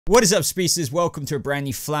What is up, species? Welcome to a brand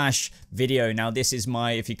new Flash video. Now, this is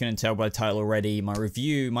my, if you couldn't tell by the title already, my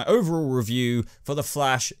review, my overall review for the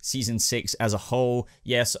Flash Season 6 as a whole.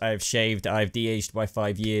 Yes, I've shaved, I've de-aged by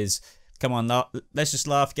 5 years. Come on, let's just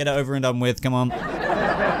laugh, get it over and done with, come on.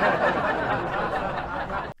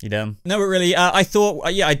 You done? No, but really, I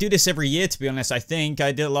thought, yeah, I do this every year, to be honest. I think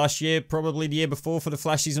I did it last year, probably the year before for the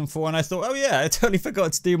Flash Season 4, and I thought, oh yeah, I totally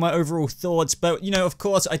forgot to do my overall thoughts. But, you know, of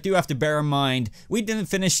course, I do have to bear in mind, we didn't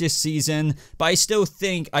finish this season, but I still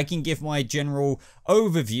think I can give my general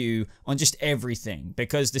overview on just everything,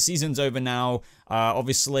 because the season's over now.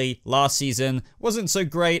 Obviously, last season wasn't so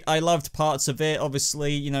great. I loved parts of it.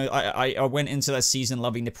 Obviously, you know, I went into that season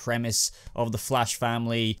loving the premise of the Flash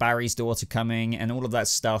family, Barry's daughter coming, and all of that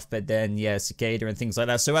stuff. But then, yeah, Cicada and things like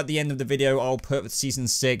that. So at the end of the video, I'll put Season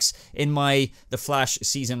 6 in the Flash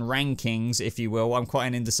season rankings, if you will. I'm quite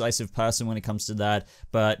an indecisive person when it comes to that,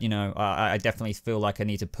 but, you know, I definitely feel like I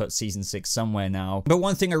need to put Season 6 somewhere now. But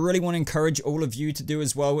one thing I really want to encourage all of you to do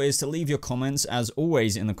as well is to leave your comments, as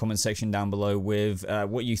always, in the comment section down below with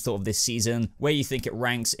what you thought of this season, where you think it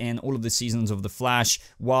ranks in all of the seasons of The Flash,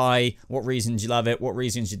 why, what reasons you love it, what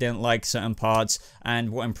reasons you didn't like certain parts,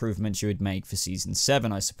 and what improvements you would make for Season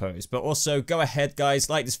 7, I suppose. But also, go ahead, guys,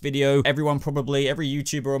 like this video. Everyone probably, every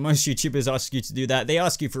YouTuber or most YouTubers ask you to do that. They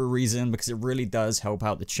ask you for a reason, because it really does help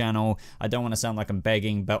out the channel. I don't want to sound like I'm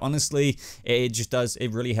begging, but honestly, it just does, it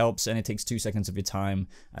really helps, and it takes 2 seconds of your time.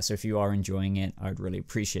 So if you are enjoying it, I'd really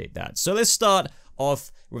appreciate that. So let's start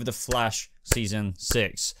off with The Flash Season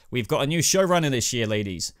 6. We've got a new showrunner this year,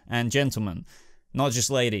 ladies and gentlemen. Not just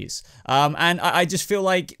ladies. And I just feel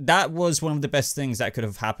like that was one of the best things that could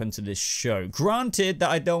have happened to this show. Granted that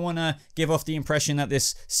I don't want to give off the impression that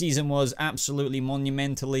this season was absolutely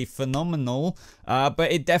monumentally phenomenal,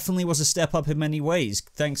 but it definitely was a step up in many ways,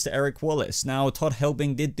 thanks to Eric Wallace. Now, Todd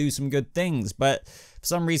Helbing did do some good things, but for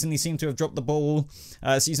some reason, he seemed to have dropped the ball.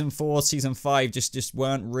 Season 4, Season 5 just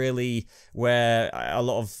weren't really where a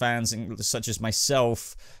lot of fans, such as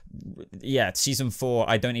myself, yeah, Season 4,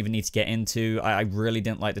 I don't even need to get into. I really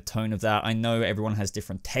didn't like the tone of that. I know everyone has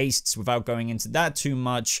different tastes. Without going into that too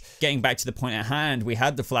much, getting back to the point at hand, we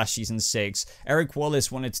had The Flash Season 6. Eric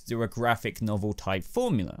Wallace wanted to do a graphic novel type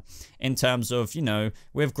formula. In terms of, you know,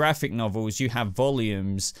 with graphic novels, you have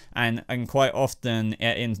volumes, and quite often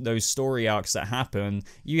in those story arcs that happen,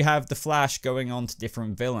 you have the Flash going on to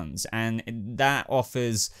different villains, and that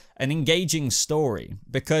offers an engaging story.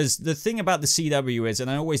 Because the thing about the CW is, and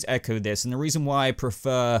I always echo this, and the reason why I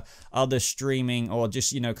prefer other streaming or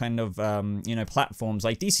just, you know, kind of, you know, platforms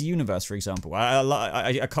like DC Universe, for example.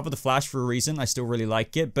 I cover the Flash for a reason. I still really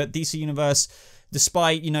like it, but DC Universe,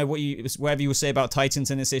 despite, you know, whatever you will say about Titans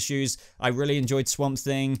and its issues, I really enjoyed Swamp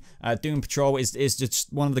Thing. Doom Patrol is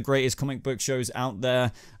just one of the greatest comic book shows out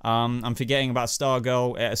there. I'm forgetting about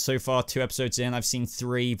Stargirl. So far, 2 episodes in, I've seen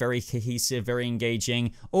 3. Very cohesive, very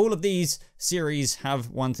engaging. All of these series have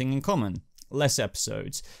one thing in common: less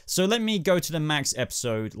episodes. So let me go to the max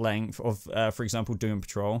episode length of, for example, Doom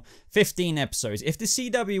Patrol. 15 episodes. If the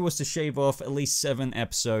CW was to shave off at least 7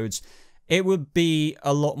 episodes, it would be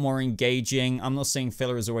a lot more engaging. I'm not saying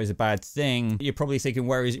filler is always a bad thing. You're probably thinking,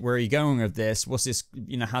 where are you going with this? What's this,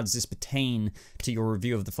 you know, how does this pertain to your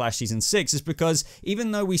review of The Flash Season 6? It's because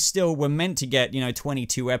even though we still were meant to get, you know,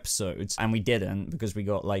 22 episodes, and we didn't, because we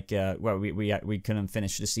got like, well, we couldn't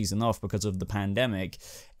finish the season off because of the pandemic,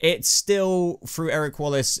 it's still, through Eric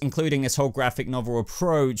Wallace, including this whole graphic novel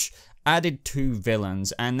approach, added 2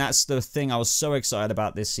 villains, and that's the thing I was so excited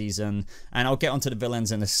about this season. And I'll get onto the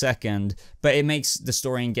villains in a second, but it makes the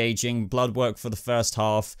story engaging. Bloodwork for the first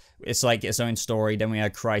half, it's like its own story. Then we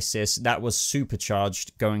had Crisis, that was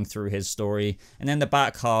supercharged going through his story. And then the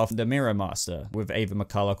back half, the Mirror Master with Ava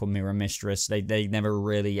McCulloch, or Mirror Mistress. They never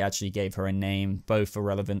really actually gave her a name. Both are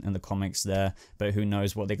relevant in the comics there, but who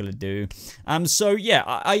knows what they're gonna do. So yeah,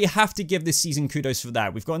 I have to give this season kudos for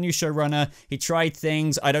that. We've got a new showrunner. He tried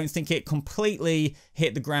things. I don't think it completely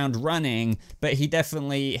hit the ground running, but he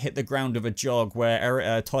definitely hit the ground with a jog,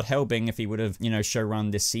 where Todd Helbing, if he would have, you know,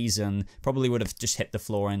 showrun this season, probably would have just hit the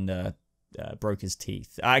floor and broke his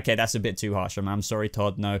teeth. Okay, that's a bit too harsh. I'm sorry,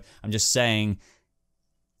 Todd. No, I'm just saying,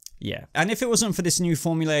 yeah. And if it wasn't for this new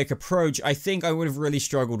formulaic approach, I think I would have really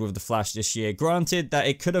struggled with The Flash this year. Granted that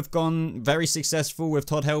it could have gone very successful with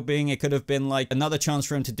Todd Helbing. It could have been like another chance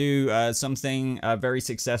for him to do something very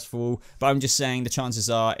successful. But I'm just saying, the chances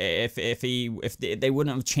are, if they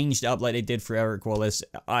wouldn't have changed it up like they did for Eric Wallace,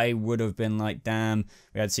 I would have been like, damn,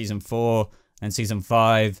 we had Season 4 and Season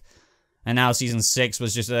 5. And now Season 6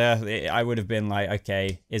 was just, I would have been like,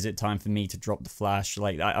 okay, is it time for me to drop The Flash?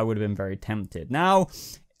 Like, I would have been very tempted. Now,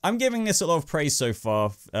 I'm giving this a lot of praise so far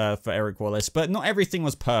for Eric Wallace, but not everything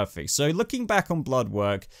was perfect. So looking back on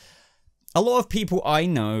Bloodwork, a lot of people I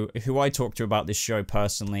know who I talk to about this show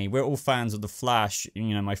personally, we're all fans of The Flash,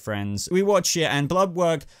 you know, my friends. We watch it, and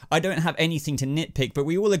Bloodwork, I don't have anything to nitpick, but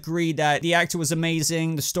we all agree that the actor was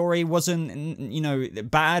amazing, the story wasn't, you know,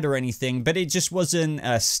 bad or anything, but it just wasn't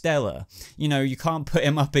stellar. You know, you can't put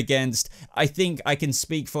him up against, I think I can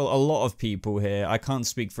speak for a lot of people here, I can't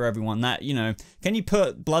speak for everyone, that, you know, can you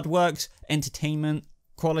put Bloodwork's entertainment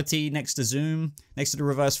quality next to Zoom, next to the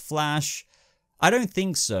Reverse Flash? I don't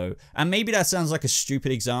think so. And maybe that sounds like a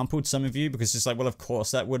stupid example to some of you, because it's like, well, of course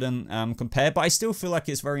that wouldn't compare, but I still feel like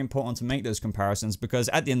it's very important to make those comparisons, because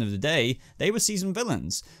at the end of the day, they were season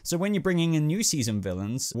villains. So when you're bringing in new season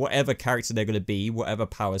villains, whatever character they're going to be, whatever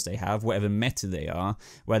powers they have, whatever meta they are,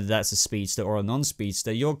 whether that's a speedster or a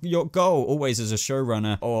non-speedster, your goal always as a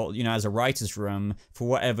showrunner, or, you know, as a writer's room, for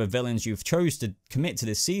whatever villains you've chose to commit to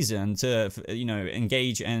this season to, you know,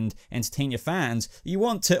 engage and entertain your fans, you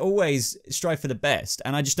want to always strive for the best,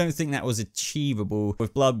 and I just don't think that was achievable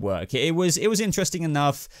with Bloodwork. It was interesting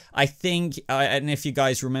enough, I think, and if you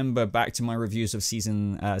guys remember back to my reviews of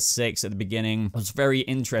season 6 at the beginning, I was very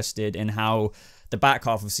interested in how the back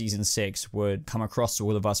half of season 6 would come across to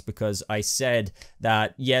all of us, because I said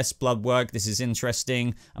that, yes, Bloodwork, this is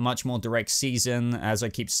interesting, a much more direct season, as I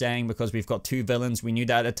keep saying, because we've got 2 villains. We knew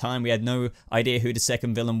that at the time. We had no idea who the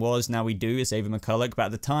second villain was. Now we do, it's Ava McCulloch, but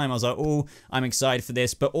at the time I was like, oh, I'm excited for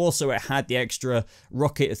this, but also it had the extra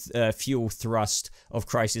rocket fuel thrust of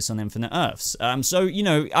Crisis on Infinite Earths. So, you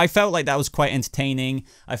know, I felt like that was quite entertaining.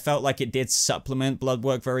 I felt like it did supplement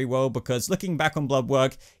Bloodwork very well, because looking back on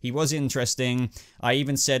Bloodwork, he was interesting. I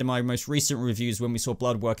even said in my most recent reviews, when we saw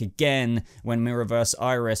Bloodwork again, when Mirrorverse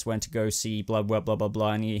Iris went to go see Bloodwork, blah, blah,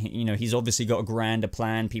 blah, and he, you know, he's obviously got a grander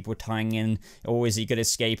plan, people tying in, or is he going to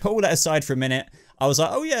escape? All that aside for a minute, I was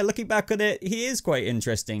like, oh yeah, looking back on it, he is quite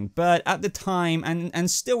interesting. But at the time,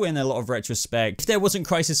 and still in a lot of retrospect, if there wasn't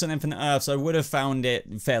Crisis on Infinite Earths, I would have found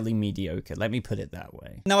it fairly mediocre. Let me put it that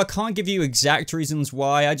way. Now, I can't give you exact reasons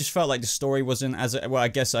why. I just felt like the story wasn't as, well, I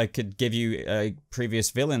guess I could give you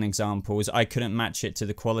previous villain examples. I couldn't match it to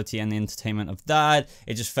the quality and the entertainment of that.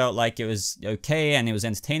 It just felt like it was okay, and it was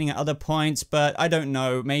entertaining at other points, but I don't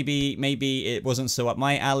know. Maybe it wasn't so up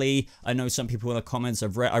my alley. I know some people in the comments,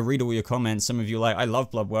 I read all your comments. Some of you like, I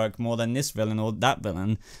love Bloodwork more than this villain or that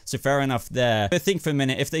villain, so fair enough there. But think for a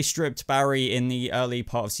minute, if they stripped Barry in the early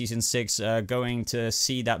part of season 6, going to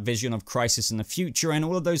see that vision of Crisis in the future and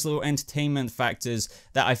all of those little entertainment factors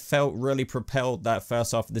that I felt really propelled that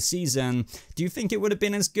first half of the season, do you think it would have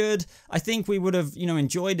been as good? I think we would have, you know,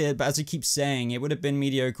 enjoyed it, but as I keep saying, it would have been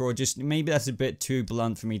mediocre, or just maybe that's a bit too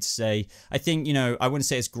blunt for me to say. I think, you know, I wouldn't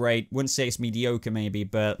say it's great, wouldn't say it's mediocre maybe,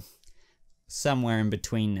 but somewhere in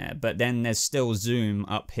between there. But then there's still Zoom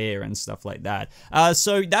up here and stuff like that.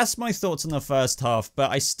 So that's my thoughts on the first half,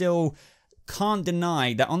 but I still can't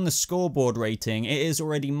deny that on the scoreboard rating, it is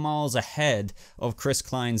already miles ahead of Chris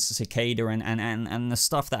Klein's Cicada and the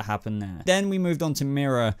stuff that happened there. Then we moved on to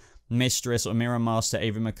Mirror Mistress or Mirror Master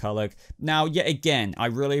Ava McCulloch. Now, yet again, I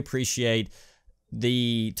really appreciate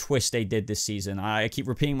the twist they did this season. I keep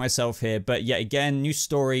repeating myself here, but yet again, new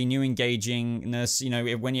story, new engagingness. You know,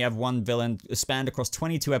 when you have one villain spanned across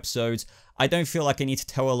 22 episodes, I don't feel like I need to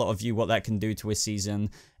tell a lot of you what that can do to a season.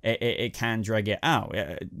 It can drag it out.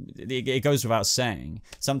 It goes without saying.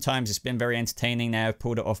 Sometimes it's been very entertaining. Now I've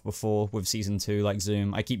pulled it off before with season 2, like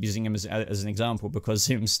Zoom. I keep using him as an example because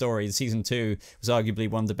Zoom's story, season 2, was arguably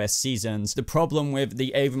one of the best seasons. The problem with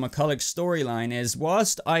the Ava McCulloch storyline is,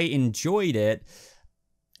 whilst I enjoyed it,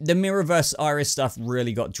 the Mirrorverse Iris stuff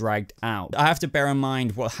really got dragged out. I have to bear in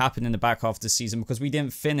mind what happened in the back half of the season, because we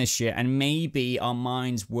didn't finish it, and maybe our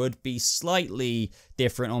minds would be slightly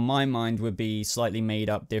different, or my mind would be slightly made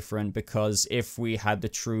up different, because if we had the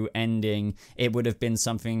true ending, it would have been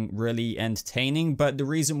something really entertaining. But the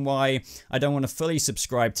reason why I don't want to fully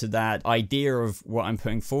subscribe to that idea of what I'm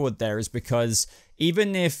putting forward there is because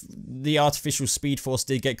even if the artificial speed force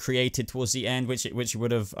did get created towards the end, which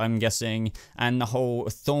would have, I'm guessing, and the whole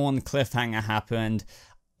Thorn cliffhanger happened,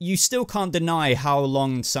 you still can't deny how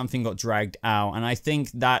long something got dragged out. And I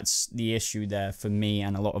think that's the issue there for me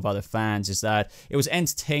and a lot of other fans, is that it was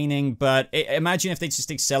entertaining, but imagine if they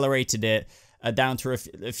just accelerated it down to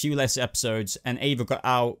a few less episodes, and Ava got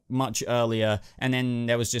out much earlier, and then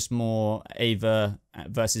there was just more Ava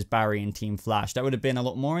versus Barry in Team Flash. That would have been a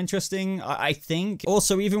lot more interesting, I think.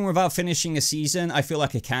 Also, even without finishing a season, I feel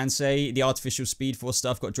like I can say the artificial Speed Force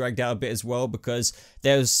stuff got dragged out a bit as well, because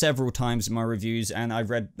there's several times in my reviews, and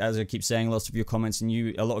I've read, as I keep saying, lots of your comments, and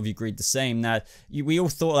a lot of you agreed the same, that we all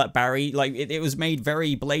thought that Barry, like, it was made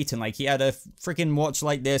very blatant, like he had a freaking watch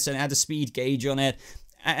like this and it had a speed gauge on it,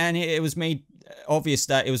 and it was made obvious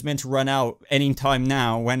that it was meant to run out any time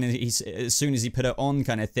now, when as soon as he put it on,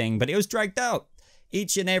 kind of thing. But it was dragged out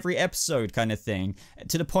each and every episode, kind of thing,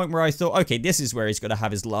 to the point where I thought, okay, this is where he's got to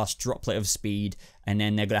have his last droplet of speed, and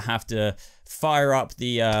then they're going to have to fire up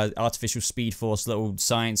the artificial Speed Force little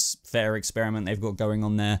science fair experiment they've got going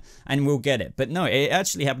on there, and we'll get it. But no, it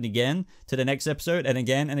actually happened again to the next episode, and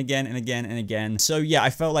again and again and again and again. So yeah,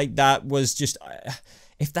 I felt like that was just...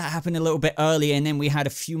 if that happened a little bit earlier, and then we had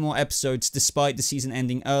a few more episodes, despite the season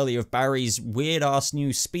ending early, of Barry's weird-ass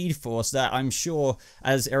new Speed Force that I'm sure,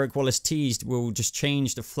 as Eric Wallace teased, will just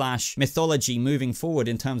change the Flash mythology moving forward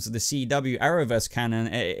in terms of the CW Arrowverse canon,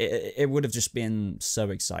 it would have just been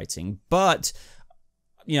so exciting. But...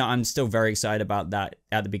 you know, I'm still very excited about that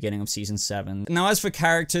at the beginning of Season 7. Now, as for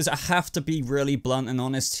characters, I have to be really blunt and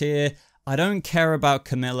honest here. I don't care about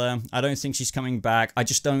Camilla. I don't think she's coming back. I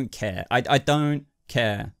just don't care. I don't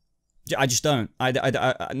care. I just don't.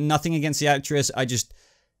 I nothing against the actress. I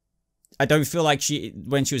don't feel like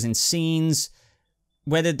when she was in scenes,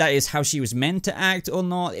 whether that is how she was meant to act or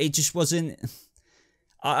not, it just wasn't...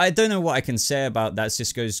 I don't know what I can say about that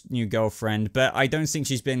Cisco's new girlfriend, but I don't think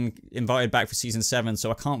she's been invited back for Season 7,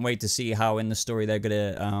 so I can't wait to see how in the story they're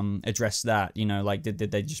going to address that. You know, like, did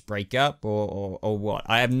they just break up or what?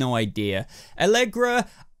 I have no idea. Allegra,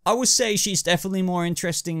 I would say she's definitely more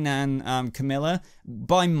interesting than Camilla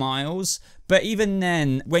by miles. But even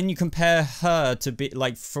then, when you compare her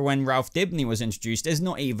to for when Ralph Dibny was introduced, there's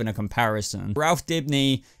not even a comparison. Ralph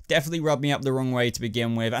Dibny definitely rubbed me up the wrong way to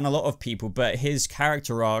begin with, and a lot of people, but his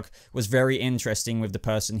character arc was very interesting with the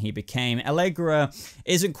person he became. Allegra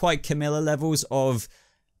isn't quite Camilla levels of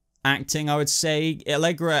acting, I would say.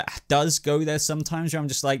 Allegra does go there sometimes where I'm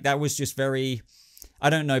just like, that was just very... I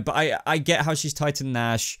don't know, but I get how she's Titan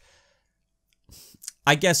Nash.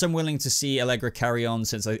 I guess I'm willing to see Allegra carry on,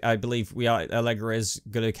 since I believe Allegra is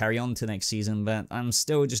going to carry on to next season, but I'm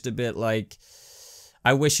still just a bit like...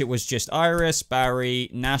 I wish it was just Iris, Barry,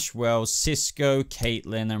 Nash Wells, Cisco,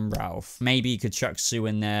 Caitlin, and Ralph. Maybe you could chuck Sue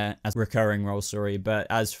in there as a recurring role, sorry, but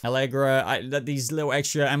as Allegra, these little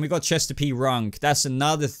extra... And we got Chester P. Runk. That's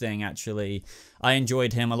another thing, actually. I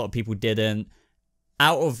enjoyed him. A lot of people didn't.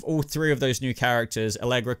 Out of all three of those new characters,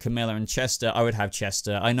 Allegra, Camilla, and Chester, I would have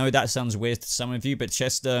Chester. I know that sounds weird to some of you, but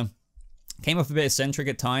Chester came off a bit eccentric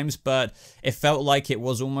at times, but it felt like it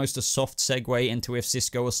was almost a soft segue into if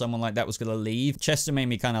Cisco or someone like that was going to leave. Chester made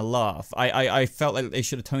me kind of laugh. I felt like they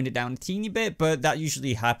should have toned it down a teeny bit, but that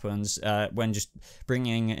usually happens when just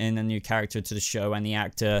bringing in a new character to the show, and the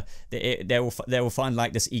actor, they will find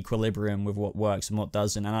like this equilibrium with what works and what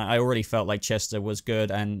doesn't, and I already felt like Chester was good,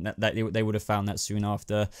 and that they would have found that soon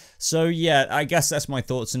after. So yeah, I guess that's my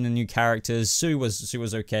thoughts on the new characters. Sue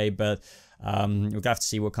was okay, but... we'll have to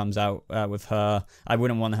see what comes out with her. I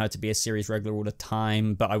wouldn't want her to be a series regular all the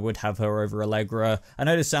time, but I would have her over Allegra. I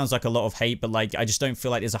know this sounds like a lot of hate, but like, I just don't feel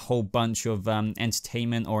like there's a whole bunch of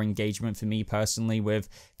entertainment or engagement for me personally with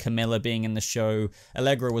Camilla being in the show.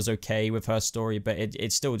 Allegra was okay with her story, but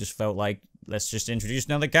it still just felt like, let's just introduce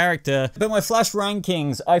another character. But my Flash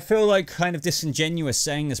rankings, I feel like kind of disingenuous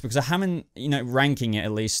saying this, because I haven't, you know, ranking it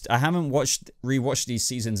at least, I haven't rewatched these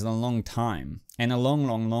seasons in a long time. In a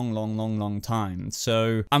long time.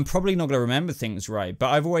 So I'm probably not going to remember things right, but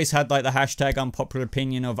I've always had like the hashtag unpopular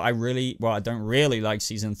opinion of I don't really like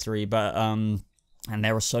season 3, but and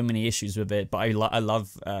there are so many issues with it, but I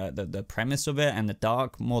love the premise of it and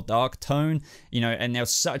the more dark tone, you know, and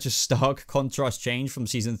there's such a stark contrast change from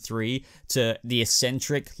season 3 to the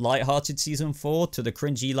eccentric, lighthearted season 4 to the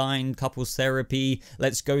cringy line, couples therapy,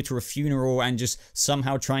 let's go to a funeral and just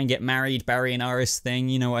somehow try and get married, Barry and Iris thing,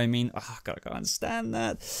 you know what I mean? Oh, God, I can't stand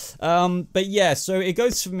that. But yeah, so it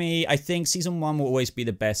goes for me. I think season 1 will always be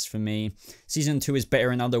the best for me. Season 2 is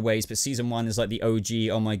better in other ways, but season 1 is like the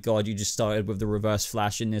OG, oh my God, you just started with the reverse reverse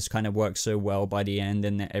Flash in this kind of works so well by the end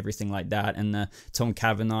and everything like that. And the Tom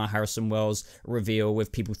Cavanaugh, Harrison Wells reveal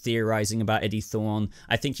with people theorizing about Eddie Thawne.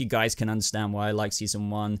 I think you guys can understand why I like season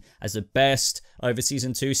 1 as the best over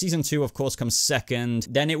season 2. Season 2, of course, comes second.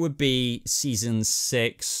 Then it would be season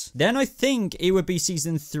 6. Then I think it would be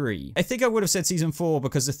season 3. I think I would have said season 4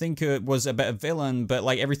 because the Thinker was a better villain, but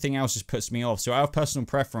like everything else just puts me off. So out of personal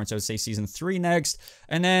preference, I would say season 3 next.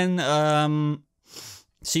 And then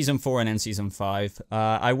season 4 and then season 5.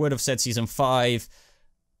 I would have said season 5.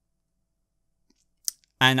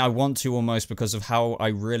 And I want to almost because of how I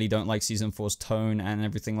really don't like season 4's tone and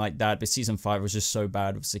everything like that. But season 5 was just so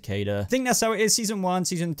bad with Cicada. I think that's how it is. Season 1,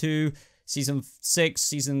 season 2, season 6,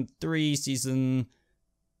 season 3, season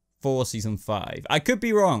 4, season 5. I could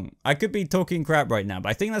be wrong. I could be talking crap right now, but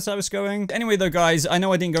I think that's how it's going. Anyway, though, guys, I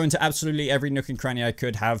know I didn't go into absolutely every nook and cranny I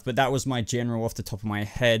could have, but that was my general off the top of my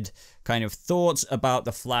head kind of thoughts about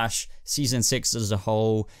The Flash season 6 as a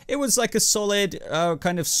whole. It was like a solid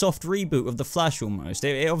kind of soft reboot of The Flash almost.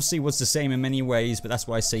 It obviously was the same in many ways, but that's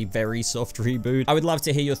why I say very soft reboot. I would love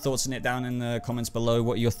to hear your thoughts on it down in the comments below.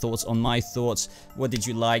 What are your thoughts on my thoughts? What did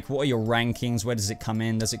you like? What are your rankings? Where does it come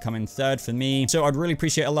in? Does it come in third for me? So I'd really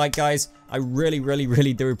appreciate a like, guys. I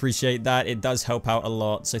really do appreciate that. It does help out a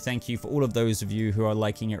lot. So thank you for all of those of you who are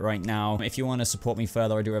liking it right now. If you want to support me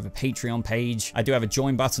further, I do have a Patreon page. I do have a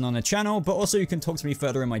join button on the channel, but also you can talk to me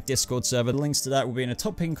further in my Discord server. The links to that will be in a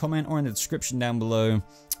top pinned comment or in the description down below.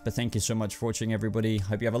 But thank you so much for watching, everybody.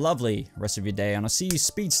 Hope you have a lovely rest of your day, and I'll see you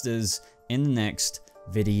speedsters in the next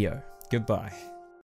video. Goodbye.